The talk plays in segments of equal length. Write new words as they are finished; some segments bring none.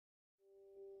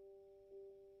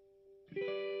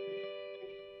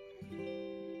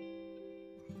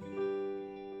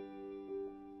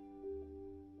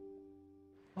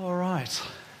All right.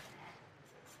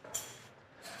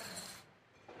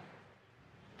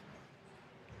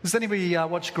 Does anybody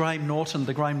watch Graham Norton,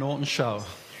 the Graham Norton Show?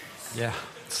 Yeah,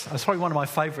 it's probably one of my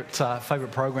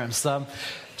favourite programs.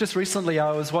 Just recently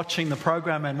I was watching the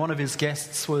program and one of his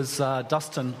guests was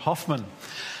Dustin Hoffman.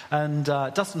 And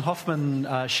Dustin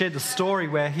Hoffman shared the story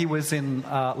where he was in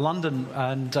London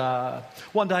and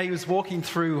one day he was walking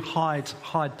through Hyde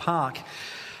Park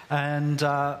and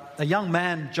a young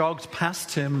man jogged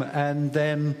past him and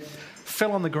then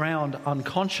fell on the ground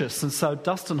unconscious. And so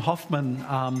Dustin Hoffman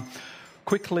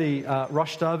quickly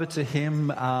rushed over to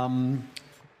him,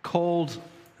 called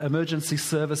emergency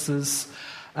services,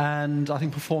 and I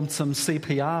think performed some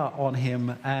CPR on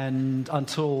him and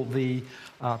until the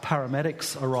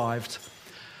paramedics arrived.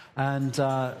 And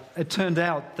it turned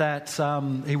out that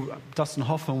Dustin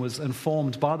Hoffman was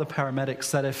informed by the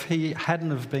paramedics that if he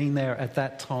hadn't have been there at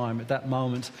that time, at that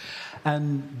moment,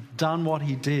 and done what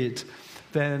he did,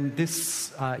 then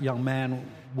this young man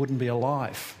wouldn't be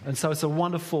alive. And so it's a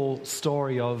wonderful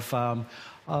story of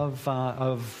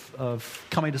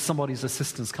coming to somebody's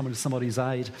assistance, coming to somebody's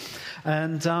aid.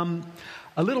 And a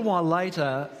little while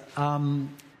later,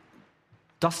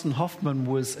 Dustin Hoffman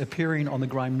was appearing on the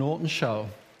Graham Norton Show.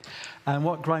 And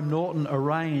what Graham Norton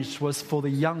arranged was for the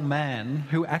young man,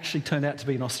 who actually turned out to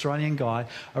be an Australian guy,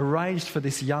 arranged for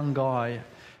this young guy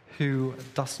who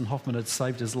Dustin Hoffman had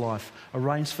saved his life,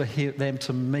 arranged for them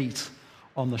to meet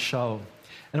on the show.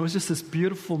 And it was just this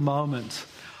beautiful moment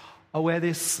where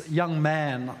this young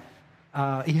man,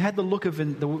 he had the look of,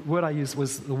 the word I used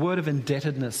was, the word of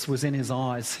indebtedness was in his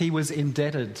eyes. He was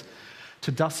indebted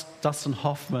to Dustin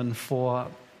Hoffman for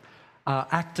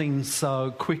acting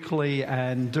so quickly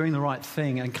and doing the right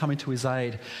thing and coming to his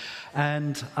aid.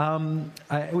 And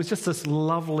it was just this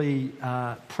lovely,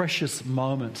 precious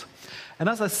moment. And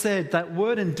as I said, that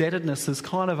word indebtedness is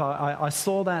kind of, I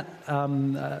saw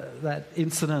that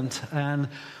incident, and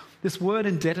this word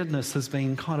indebtedness has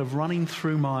been kind of running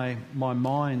through my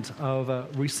mind over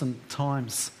recent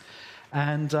times.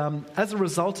 And as a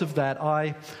result of that,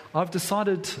 I've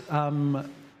decided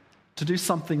to do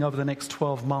something over the next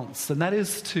 12 months, and that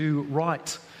is to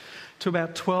write to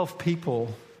about 12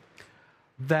 people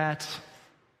that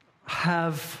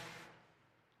have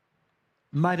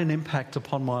made an impact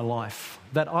upon my life,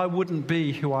 that I wouldn't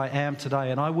be who I am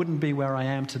today, and I wouldn't be where I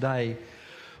am today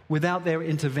without their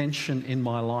intervention in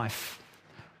my life,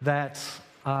 that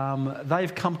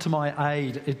they've come to my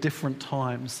aid at different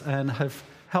times and have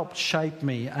helped shape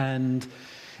me and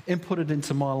inputted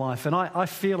into my life. And I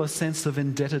feel a sense of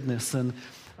indebtedness, and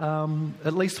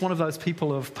at least one of those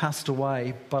people have passed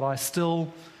away, but I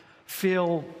still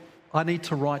feel I need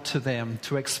to write to them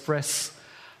to express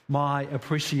my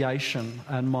appreciation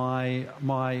and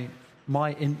my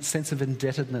sense of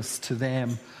indebtedness to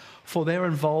them for their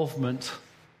involvement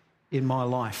in my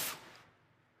life.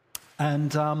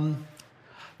 And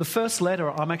the first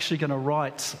letter I'm actually going to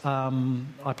write,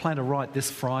 I plan to write this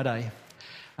Friday.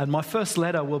 And my first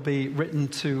letter will be written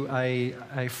to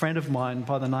a friend of mine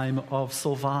by the name of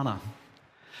Silvana.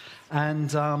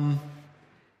 And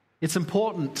it's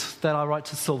important that I write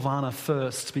to Silvana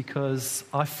first because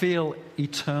I feel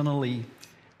eternally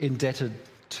indebted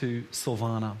to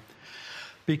Silvana.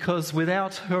 Because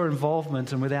without her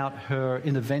involvement and without her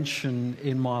intervention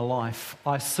in my life,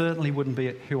 I certainly wouldn't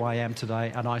be who I am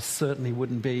today, and I certainly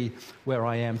wouldn't be where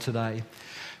I am today.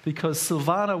 Because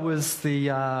Silvana was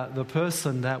the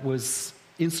person that was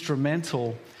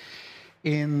instrumental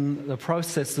in the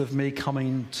process of me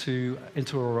coming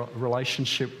into a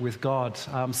relationship with God.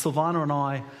 Silvana and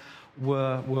I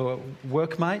were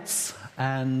workmates,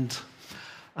 and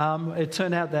it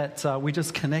turned out that we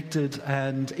just connected,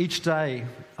 and each day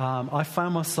I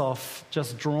found myself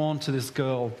just drawn to this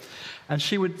girl, and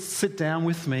she would sit down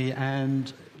with me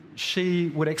and she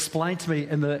would explain to me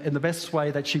in the best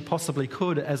way that she possibly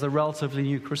could as a relatively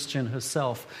new Christian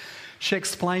herself. She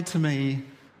explained to me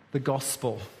the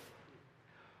gospel,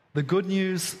 the good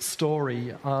news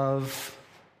story of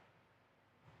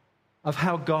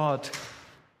how God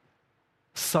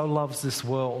so loves this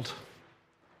world,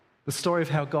 the story of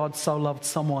how God so loved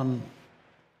someone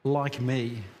like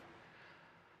me,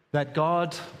 that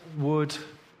God would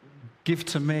give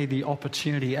to me the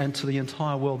opportunity and to the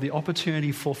entire world the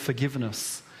opportunity for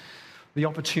forgiveness, the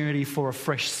opportunity for a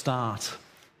fresh start,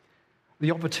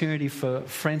 the opportunity for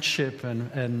friendship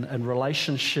and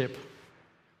relationship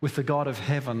with the God of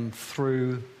heaven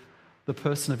through the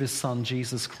person of his Son,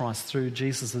 Jesus Christ, through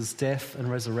Jesus' death and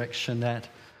resurrection, that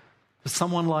for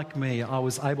someone like me, I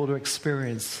was able to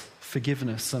experience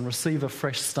forgiveness and receive a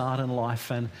fresh start in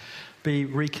life and be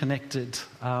reconnected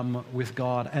with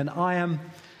God. And I am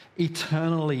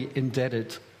eternally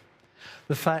indebted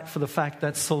for the fact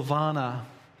that Silvana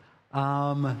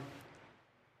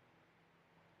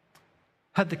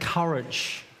had the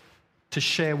courage to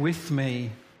share with me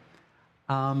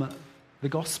the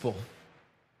gospel,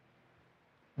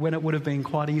 when it would have been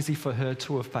quite easy for her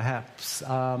to have perhaps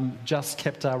just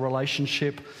kept our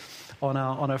relationship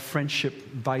on a friendship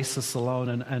basis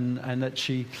alone, and that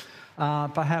she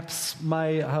perhaps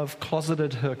may have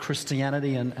closeted her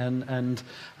Christianity and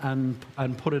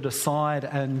put it aside,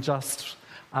 and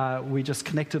we just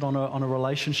connected on a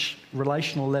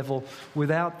relational level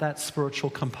without that spiritual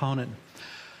component.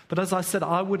 But as I said,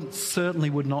 I certainly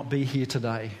would not be here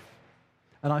today,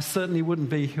 and I certainly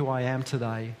wouldn't be who I am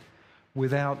today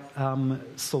without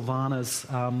Silvana's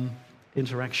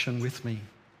interaction with me.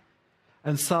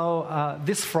 And so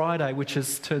this Friday, which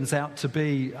turns out to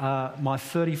be my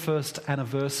 31st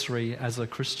anniversary as a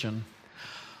Christian,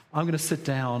 I'm going to sit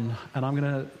down and I'm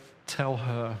going to tell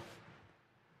her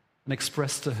and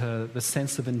express to her the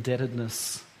sense of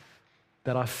indebtedness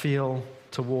that I feel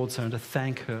towards her, and to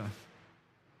thank her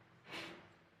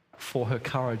for her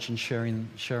courage in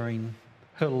sharing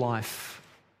her life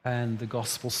and the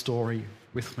gospel story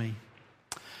with me.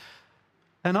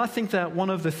 And I think that one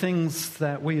of the things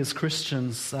that we as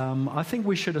Christians, I think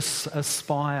we should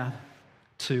aspire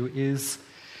to is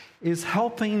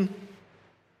helping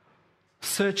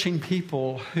searching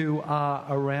people who are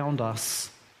around us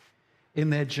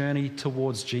in their journey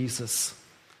towards Jesus,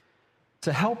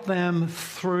 to help them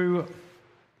through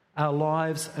our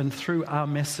lives and through our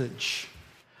message,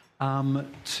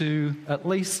 to at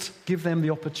least give them the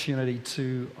opportunity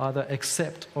to either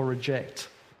accept or reject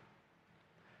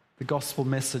the gospel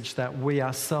message that we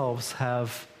ourselves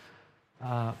have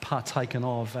partaken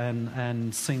of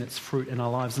and seen its fruit in our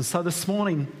lives. And so this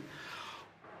morning,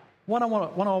 what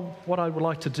I would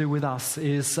like to do with us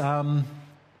is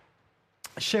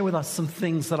share with us some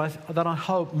things that I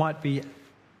hope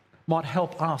might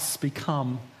help us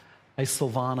become a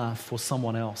Silvana for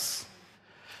someone else.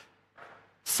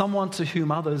 Someone to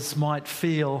whom others might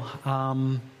feel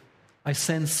a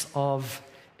sense of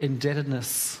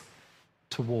indebtedness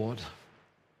toward.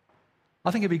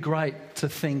 I think it'd be great to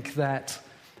think that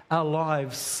our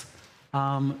lives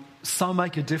so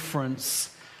make a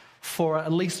difference for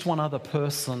at least one other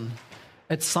person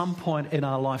at some point in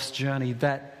our life's journey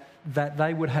that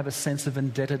they would have a sense of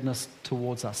indebtedness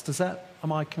towards us.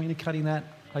 Am I communicating that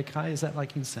okay? Is that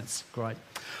making sense? Great.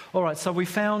 All right, so we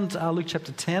found Luke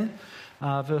chapter 10,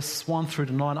 verse 1 through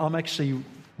to 9. I'm actually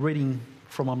reading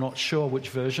from, I'm not sure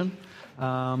which version.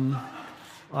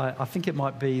 I think it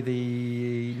might be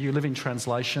the New Living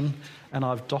Translation, and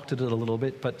I've doctored it a little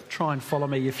bit, but try and follow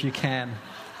me if you can.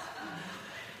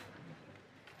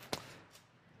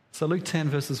 So Luke 10,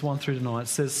 verses 1 through to 9, it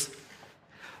says,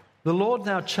 "The Lord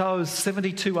now chose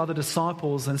 72 other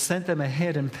disciples and sent them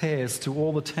ahead in pairs to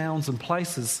all the towns and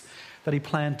places that he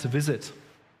planned to visit.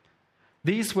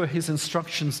 These were his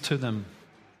instructions to them.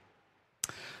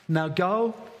 'Now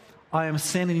go, I am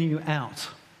sending you out.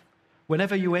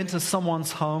 Whenever you enter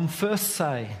someone's home, first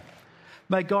say,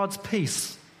 "May God's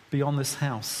peace be on this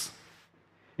house."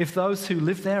 If those who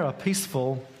live there are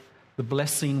peaceful, the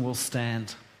blessing will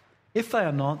stand. If they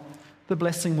are not, the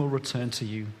blessing will return to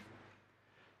you.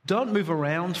 Don't move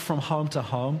around from home to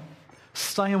home.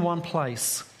 Stay in one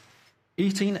place,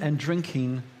 eating and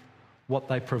drinking what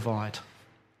they provide.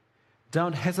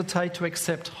 Don't hesitate to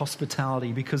accept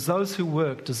hospitality, because those who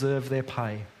work deserve their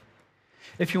pay.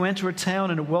 If you enter a town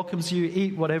and it welcomes you,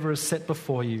 eat whatever is set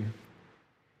before you.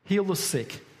 Heal the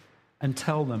sick and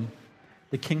tell them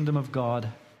the kingdom of God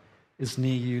is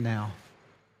near you now."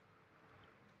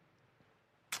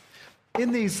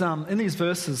 In these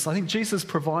verses, I think Jesus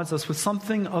provides us with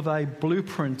something of a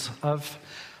blueprint of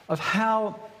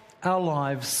how our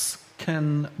lives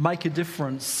can make a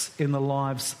difference in the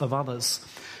lives of others.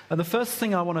 And the first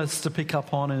thing I want us to pick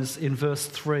up on is in verse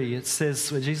 3. It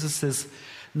says, where Jesus says,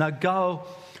 "Now go,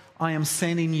 I am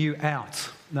sending you out."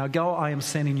 Now go, I am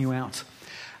sending you out.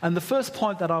 And the first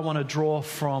point that I want to draw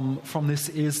from this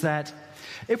is that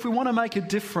if we want to make a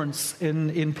difference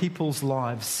in people's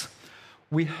lives,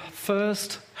 we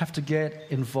first have to get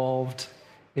involved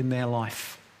in their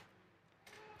life.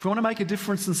 If we want to make a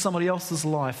difference in somebody else's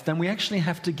life, then we actually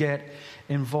have to get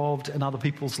involved in other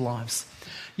people's lives.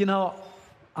 You know,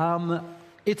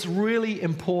 it's really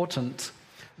important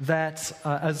that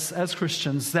as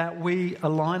Christians, that we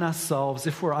align ourselves,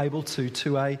 if we're able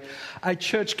to a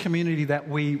church community that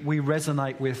we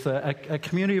resonate with, a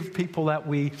community of people that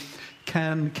we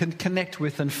can connect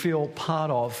with and feel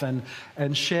part of,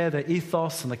 and share the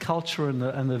ethos and the culture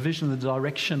and the vision and the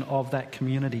direction of that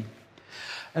community.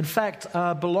 In fact,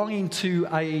 belonging to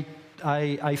a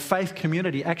faith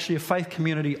community, actually a faith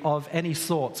community of any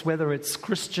sorts, whether it's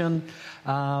Christian,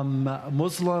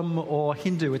 Muslim or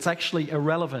Hindu, it's actually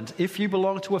irrelevant. If you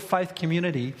belong to a faith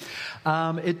community,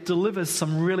 it delivers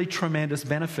some really tremendous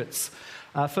benefits.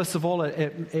 First of all,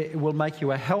 it will make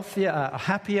you a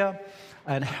happier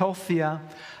and healthier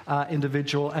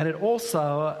individual, and it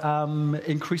also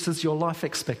increases your life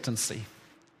expectancy.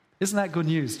 Isn't that good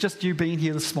news? Just you being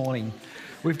here this morning.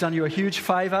 We've done you a huge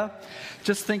favour.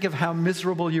 Just think of how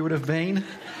miserable you would have been.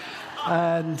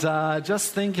 And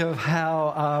just think of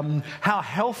how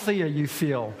healthier you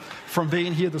feel from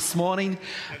being here this morning.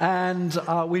 And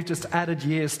we've just added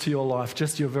years to your life,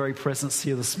 just your very presence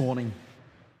here this morning.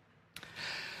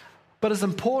 But as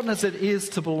important as it is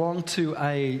to belong to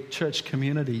a church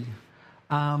community,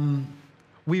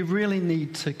 we really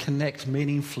need to connect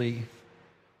meaningfully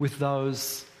with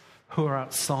those who are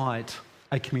outside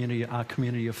our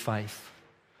community of faith.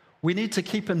 We need to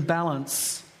keep in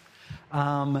balance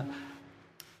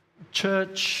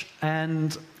church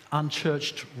and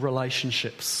unchurched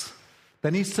relationships.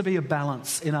 There needs to be a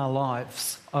balance in our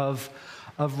lives of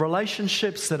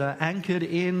relationships that are anchored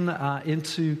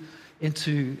into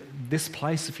this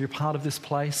place, if you're part of this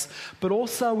place, but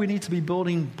also we need to be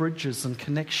building bridges and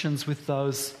connections with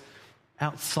those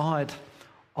outside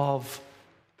of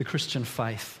the Christian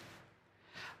faith.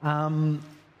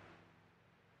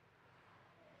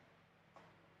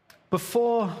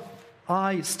 Before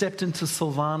I stepped into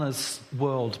Silvana's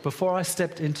world, before I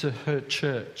stepped into her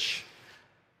church,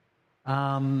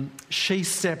 she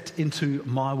stepped into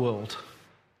my world.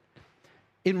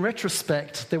 In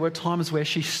retrospect, there were times where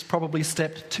she probably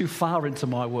stepped too far into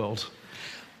my world.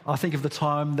 I think of the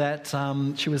time that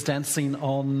she was dancing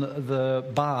on the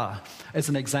bar as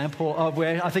an example of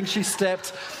where I think she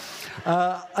stepped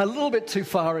a little bit too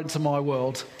far into my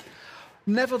world.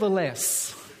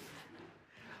 Nevertheless,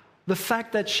 the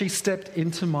fact that she stepped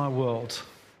into my world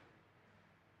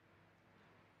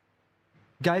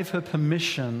gave her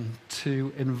permission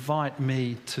to invite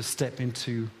me to step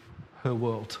into her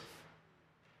world.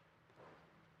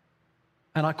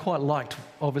 And I quite liked,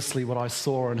 obviously, what I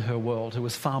saw in her world. It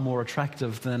was far more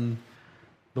attractive than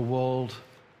the world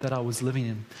that I was living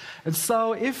in. And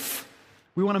so if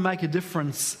we want to make a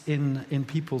difference in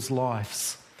people's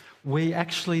lives, we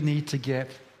actually need to get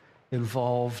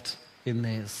involved in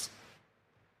theirs.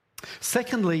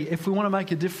 Secondly, if we want to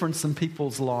make a difference in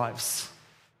people's lives,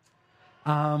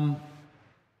 we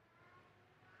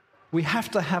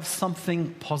have to have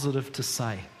something positive to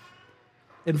say.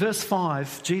 In verse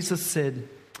 5, Jesus said,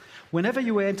 "Whenever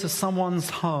you enter someone's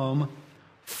home,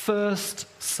 first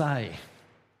say."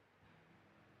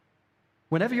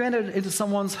 Whenever you enter into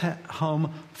someone's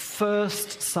home,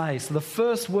 first say. So the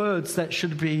first words that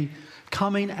should be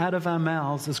coming out of our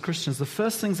mouths as Christians, the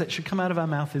first things that should come out of our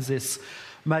mouth is this: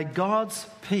 may God's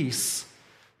peace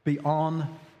be on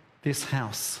this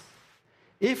house.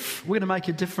 If we're going to make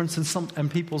a difference in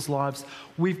people's lives,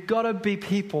 we've got to be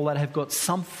people that have got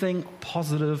something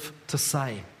positive to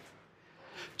say.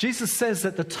 Jesus says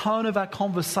that the tone of our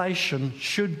conversation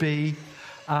should be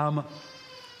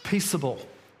peaceable.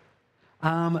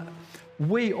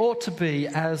 We ought to be,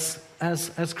 as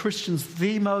Christians,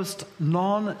 the most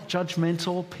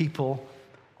non-judgmental people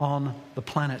on the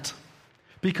planet,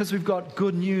 because we've got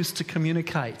good news to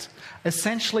communicate.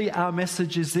 Essentially, our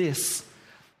message is this: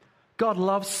 God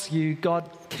loves you, God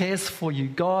cares for you,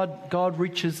 God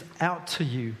reaches out to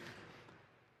you.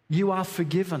 You are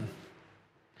forgiven.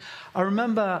 I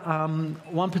remember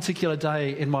one particular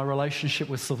day in my relationship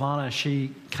with Silvana.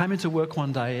 She came into work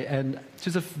one day, and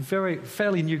she's a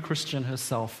fairly new Christian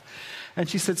herself. And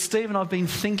she said, "Stephen, I've been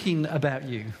thinking about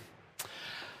you."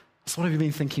 So, "What have you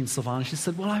been thinking, Silvana?" She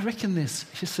said, "Well, I reckon this."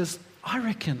 She says,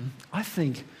 I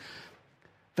think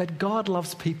that God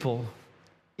loves people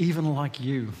even like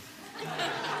you."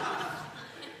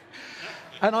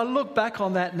 And I look back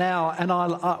on that now, and I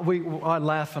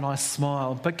laugh and I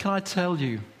smile. But can I tell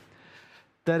you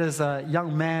that as a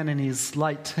young man in his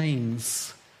late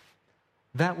teens,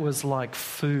 that was like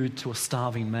food to a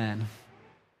starving man.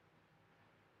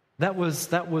 That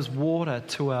was water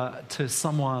to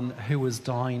someone who was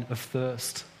dying of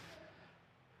thirst.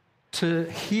 To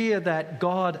hear that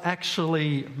God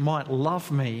actually might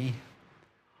love me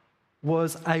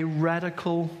was a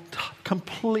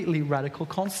completely radical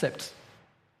concept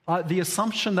The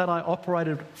assumption that I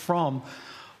operated from,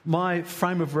 my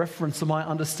frame of reference and my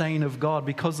understanding of God,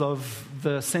 because of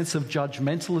the sense of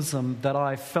judgmentalism that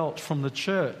I felt from the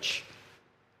church,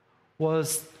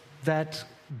 was that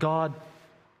God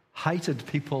hated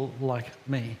people like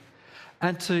me.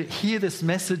 And to hear this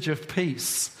message of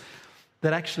peace,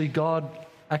 that actually God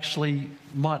actually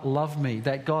might love me,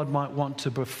 that God might want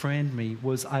to befriend me,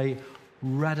 was a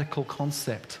radical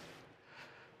concept.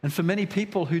 And for many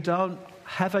people who don't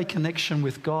have a connection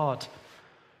with God,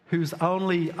 whose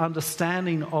only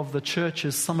understanding of the church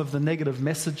is some of the negative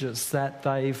messages that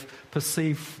they've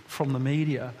perceived from the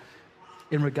media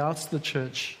in regards to the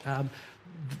church,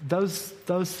 those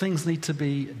things need to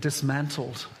be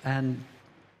dismantled, and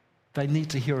they need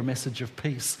to hear a message of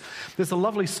peace. There's a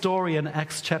lovely story in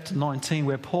Acts chapter 19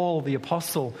 where Paul, the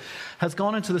apostle, has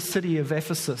gone into the city of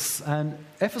Ephesus. And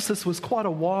Ephesus was quite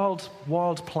a wild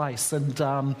place. And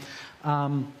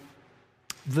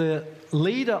the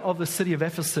leader of the city of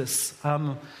Ephesus,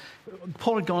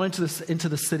 Paul had gone into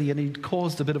the city and he'd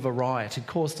caused a bit of a riot. He'd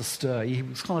caused a stir. He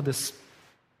was kind of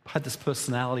had this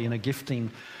personality and a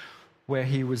gifting where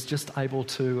he was just able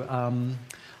to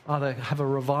either have a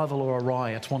revival or a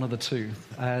riot, one of the two.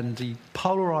 And he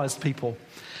polarized people.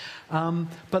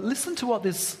 But listen to what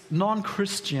this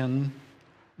non-Christian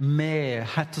mayor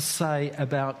had to say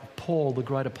about Paul, the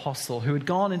great apostle, who had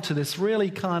gone into this really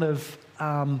kind of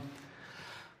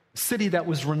city that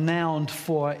was renowned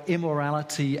for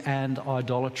immorality and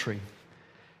idolatry.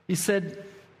 He said,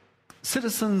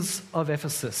 "Citizens of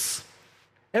Ephesus,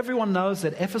 everyone knows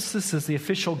that Ephesus is the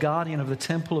official guardian of the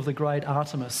temple of the great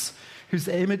Artemis, whose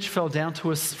image fell down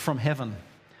to us from heaven.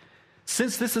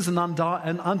 Since this is an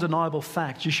undeniable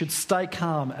fact, you should stay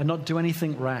calm and not do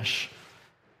anything rash.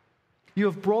 You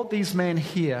have brought these men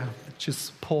here," which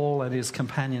is Paul and his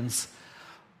companions.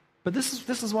 But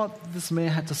this is what this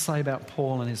mayor had to say about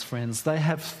Paul and his friends. "They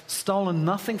have stolen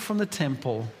nothing from the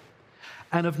temple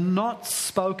and have not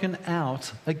spoken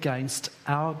out against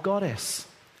our goddess."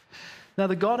 Now,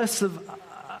 the goddess of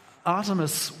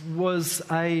Artemis was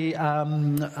the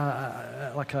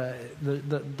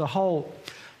whole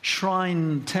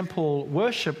shrine temple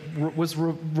worship was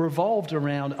revolved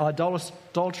around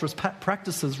idolatrous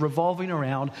practices, revolving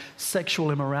around sexual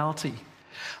immorality.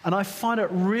 And I find it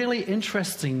really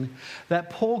interesting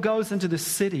that Paul goes into this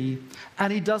city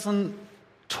and he doesn't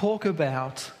talk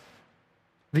about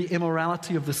the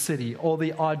immorality of the city or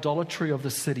the idolatry of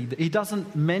the city. He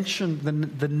doesn't mention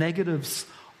the negatives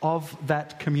of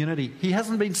that community. He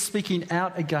hasn't been speaking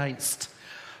out against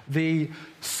the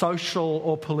social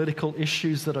or political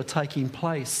issues that are taking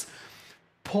place.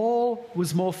 Paul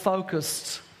was more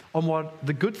focused on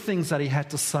the good things that he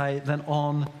had to say than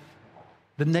on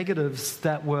the negatives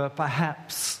that were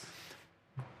perhaps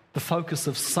the focus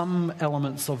of some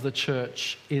elements of the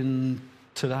church in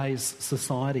today's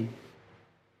society.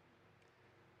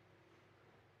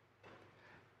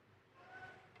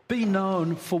 Be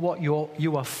known for what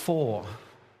you are for,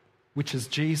 which is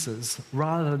Jesus,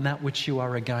 rather than that which you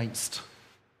are against.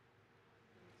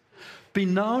 Be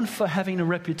known for having a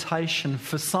reputation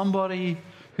for somebody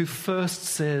who first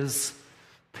says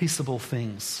peaceable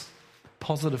things,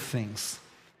 positive things.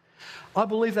 I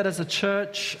believe that as a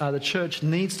church, the church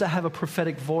needs to have a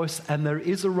prophetic voice, and there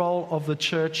is a role of the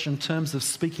church in terms of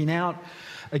speaking out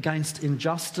against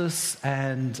injustice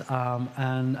and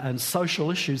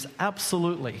social issues.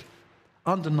 Absolutely,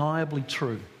 undeniably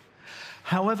true.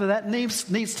 However, that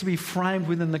needs to be framed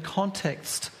within the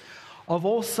context of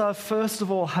also, first of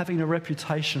all, having a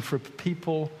reputation for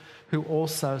people who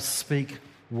also speak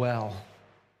well,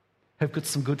 have got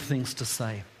some good things to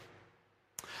say.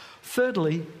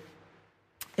 Thirdly,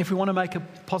 if we want to make a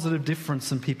positive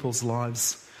difference in people's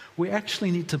lives, we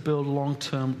actually need to build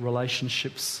long-term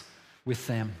relationships with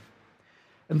them.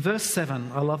 In verse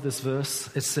 7, I love this verse.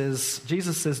 It says,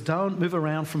 Jesus says, "Don't move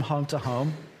around from home to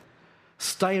home.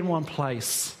 Stay in one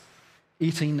place,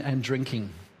 eating and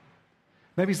drinking."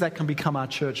 Maybe that can become our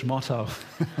church motto.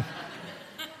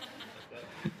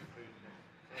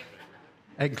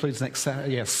 It includes next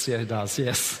Saturday. Yes, yeah, it does,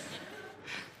 yes.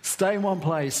 Stay in one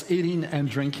place, eating and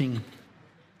drinking.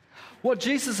 What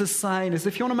Jesus is saying is,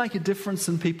 if you want to make a difference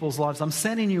in people's lives, I'm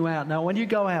sending you out. Now, when you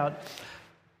go out,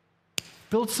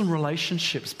 build some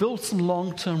relationships, build some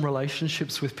long-term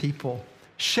relationships with people.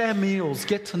 Share meals,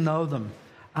 get to know them.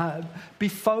 Be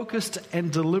focused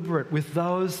and deliberate with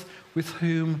those with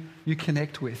whom you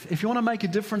connect with. If you want to make a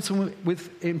difference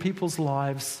in people's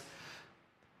lives,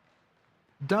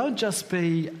 don't just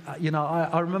be,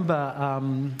 I remember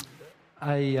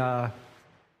I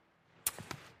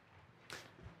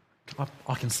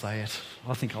can say it.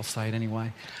 I think I'll say it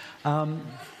anyway.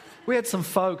 We had some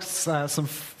folks,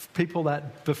 people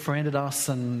that befriended us,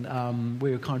 and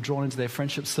we were kind of drawn into their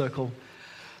friendship circle.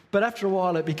 But after a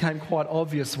while, it became quite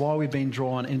obvious why we'd been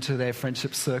drawn into their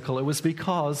friendship circle. It was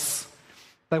because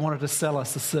they wanted to sell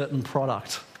us a certain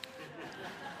product.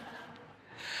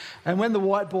 And when the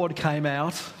whiteboard came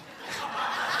out,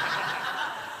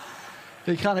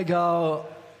 you kind of go,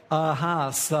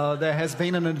 aha, so there has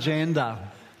been an agenda.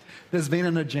 There's been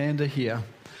an agenda here.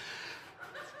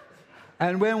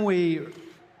 And when we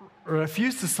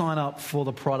refused to sign up for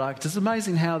the product, it's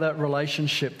amazing how that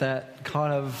relationship, that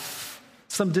kind of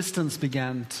some distance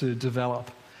began to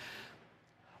develop.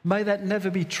 May that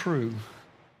never be true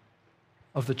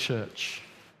of the church.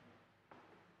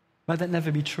 May that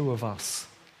never be true of us.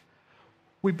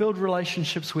 We build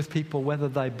relationships with people whether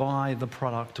they buy the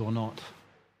product or not.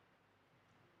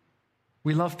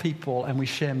 We love people and we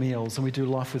share meals and we do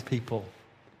life with people.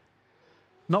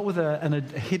 Not with a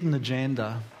hidden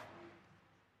agenda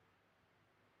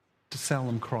to sell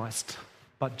them Christ,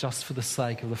 but just for the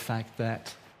sake of the fact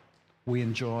that we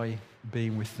enjoy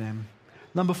being with them.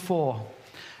 Number 4,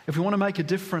 if we want to make a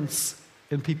difference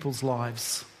in people's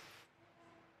lives,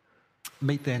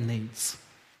 meet their needs.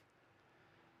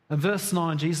 In verse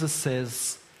 9, Jesus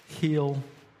says, heal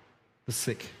the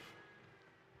sick.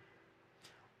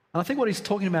 And I think what he's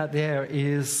talking about there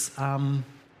is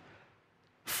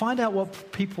find out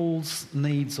what people's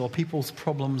needs or people's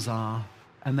problems are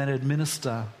and then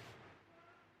administer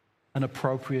an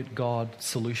appropriate God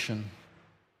solution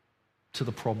to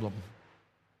the problem.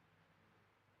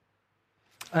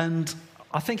 And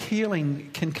I think healing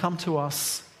can come to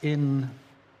us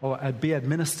or be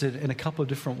administered in a couple of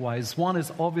different ways. One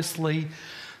is obviously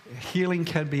healing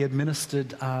can be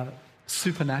administered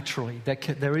supernaturally.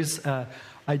 There is a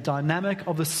dynamic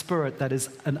of the Spirit that is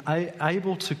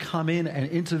able to come in and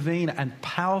intervene and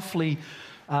powerfully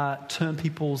turn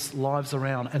people's lives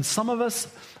around. And some of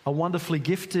us are wonderfully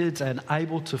gifted and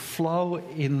able to flow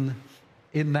in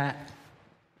that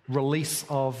release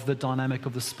of the dynamic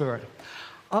of the Spirit.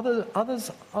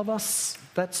 Others of us,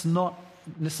 that's not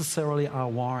necessarily our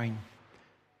wiring.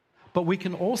 But we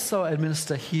can also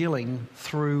administer healing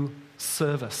through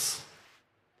service.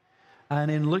 And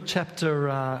in Luke chapter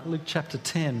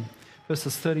 10,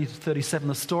 verses 30 to 37,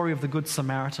 the story of the Good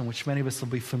Samaritan, which many of us will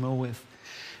be familiar with,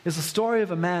 is a story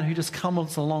of a man who just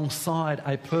comes alongside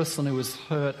a person who is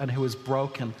hurt and who is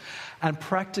broken and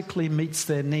practically meets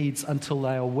their needs until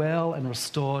they are well and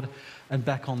restored and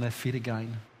back on their feet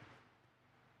again.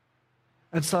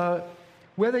 And so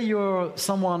whether you're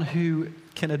someone who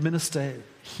can administer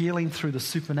healing through the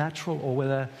supernatural or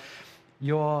whether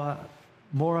you're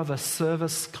more of a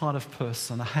service kind of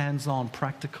person, a hands-on,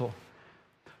 practical,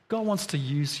 God wants to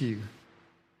use you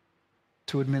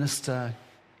to administer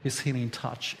His healing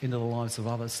touch into the lives of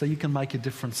others so you can make a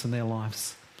difference in their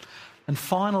lives. And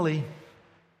finally,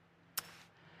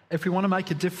 if we want to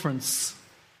make a difference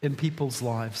in people's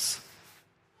lives,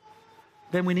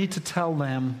 then we need to tell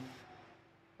them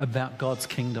about God's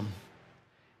kingdom.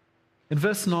 In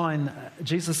verse 9,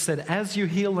 Jesus said, as you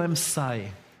heal them, say,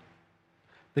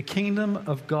 the kingdom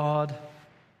of God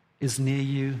is near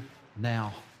you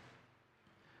now.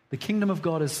 The kingdom of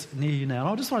God is near you now. And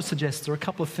I just want to suggest there are a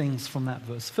couple of things from that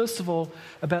verse. First of all,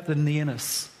 about the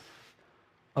nearness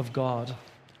of God.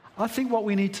 I think what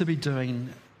we need to be doing,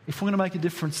 if we're going to make a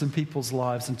difference in people's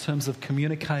lives in terms of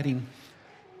communicating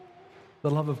the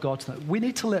love of God to them, we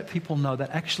need to let people know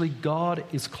that actually God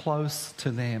is close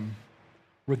to them,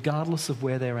 regardless of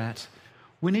where they're at.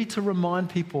 We need to remind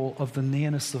people of the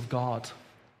nearness of God.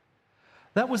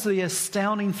 That was the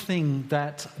astounding thing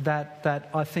that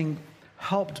I think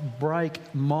helped break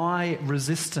my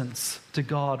resistance to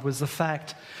God, was the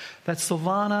fact that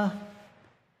Silvana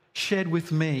shared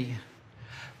with me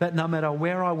that no matter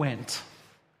where I went,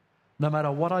 no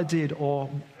matter what I did or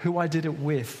who I did it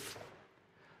with,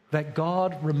 that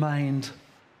God remained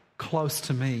close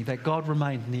to me, that God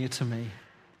remained near to me.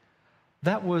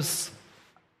 That was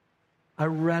a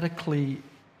radically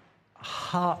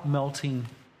heart-melting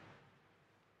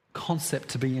concept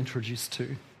to be introduced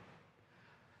to.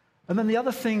 And then the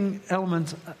other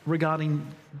element regarding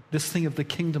this thing of the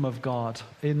kingdom of God,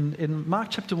 in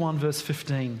Mark chapter 1, verse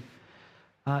 15,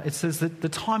 it says that the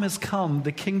time has come,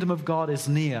 the kingdom of God is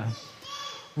near.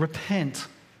 Repent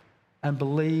and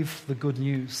believe the good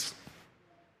news.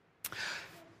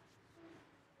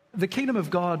 The kingdom of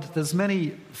God, there's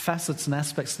many facets and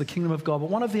aspects to the kingdom of God, but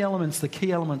one of the elements, the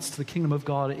key elements to the kingdom of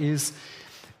God is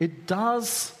it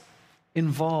does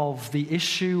involve the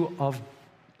issue of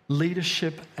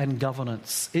leadership and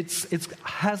governance. It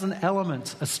has an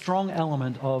element, a strong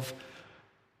element of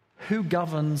who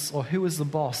governs or who is the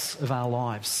boss of our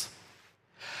lives.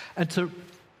 And to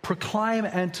proclaim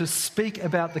and to speak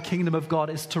about the kingdom of God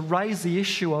is to raise the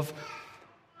issue of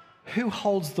who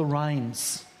holds the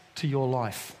reins to your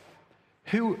life.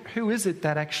 Who is it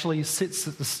that actually sits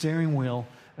at the steering wheel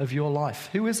of your life?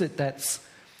 Who is it that's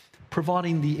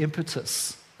providing the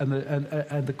impetus and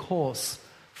the course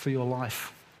for your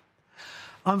life?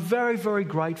 I'm very, very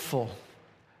grateful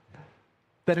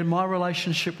that in my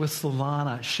relationship with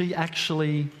Silvana, she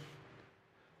actually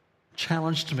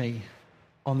challenged me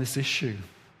on this issue.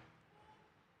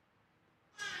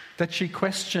 That she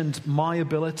questioned my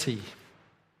ability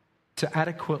to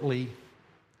adequately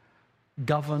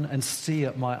govern and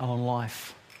steer my own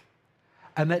life.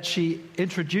 And that she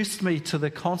introduced me to the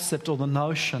concept or the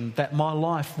notion that my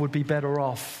life would be better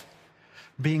off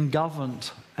being governed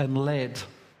and led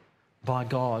by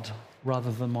God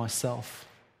rather than myself.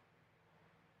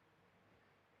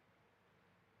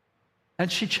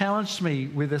 And she challenged me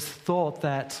with this thought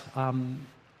that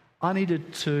I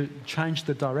needed to change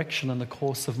the direction and the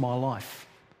course of my life,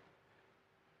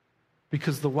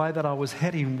 because the way that I was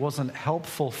heading wasn't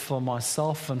helpful for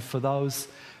myself and for those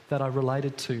that I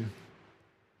related to.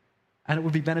 And it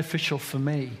would be beneficial for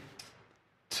me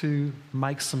to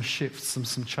make some shifts and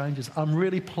some changes. I'm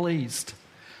really pleased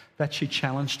that she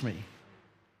challenged me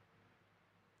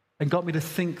and got me to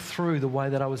think through the way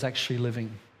that I was actually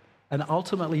living, and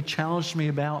ultimately challenged me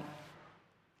about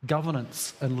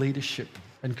governance and leadership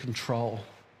and control,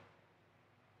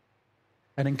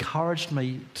 and encouraged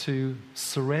me to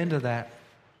surrender that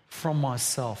from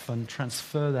myself and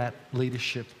transfer that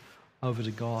leadership over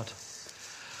to God.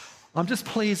 I'm just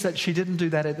pleased that she didn't do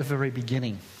that at the very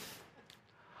beginning.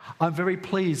 I'm very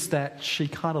pleased that she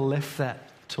kind of left that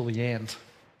till the end.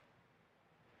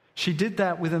 She did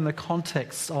that within the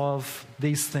context of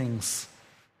these things.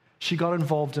 She got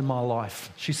involved in my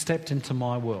life. She stepped into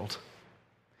my world.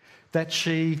 That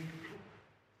she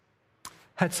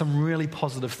had some really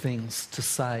positive things to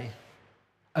say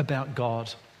about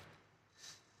God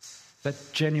that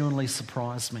genuinely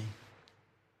surprised me.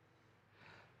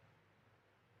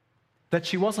 That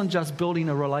she wasn't just building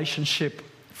a relationship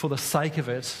for the sake of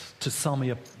it to sell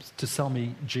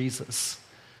me Jesus,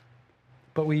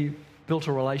 but we built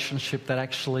a relationship that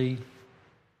actually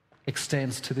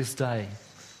extends to this day,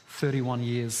 31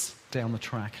 years down the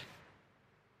track.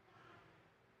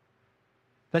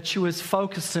 That she was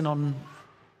focused in on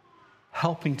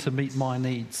helping to meet my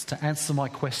needs, to answer my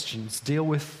questions, deal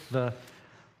with the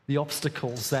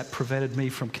obstacles that prevented me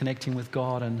from connecting with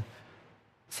God and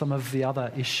some of the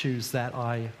other issues that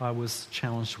I was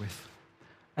challenged with.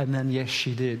 And then, yes,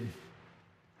 she did,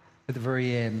 at the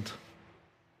very end,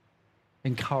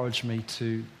 encourage me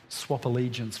to swap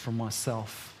allegiance from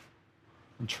myself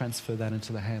and transfer that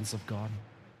into the hands of God.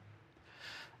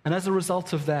 And as a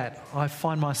result of that, I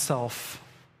find myself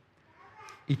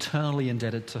eternally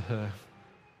indebted to her.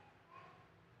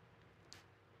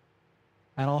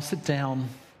 And I'll sit down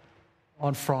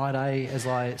on Friday as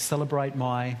I celebrate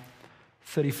my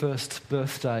 31st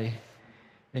birthday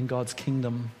in God's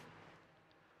kingdom,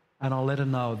 and I'll let her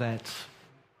know that,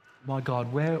 my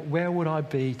God, where would I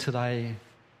be today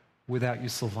without you,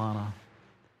 Silvana?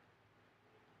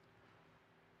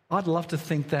 I'd love to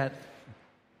think that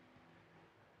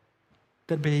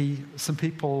there'd be some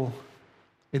people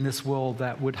in this world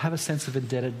that would have a sense of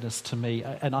indebtedness to me.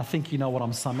 And I think you know what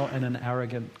I'm saying, not in an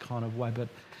arrogant kind of way, but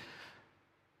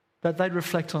that they'd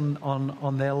reflect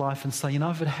on their life and say, you know,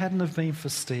 if it hadn't have been for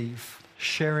Steve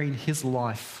sharing his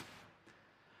life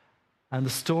and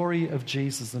the story of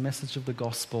Jesus, the message of the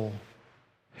gospel,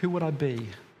 who would I be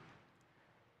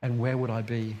and where would I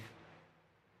be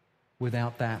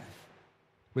without that?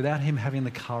 Without him having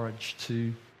the courage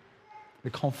the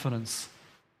confidence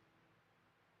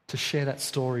to share that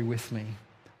story with me.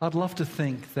 I'd love to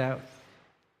think that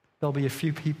there'll be a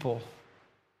few people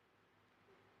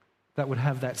that would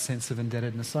have that sense of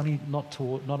indebtedness, not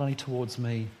only towards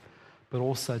me, but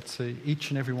also to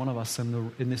each and every one of us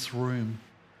in this room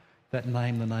that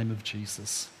name the name of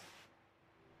Jesus.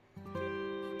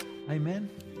 Amen.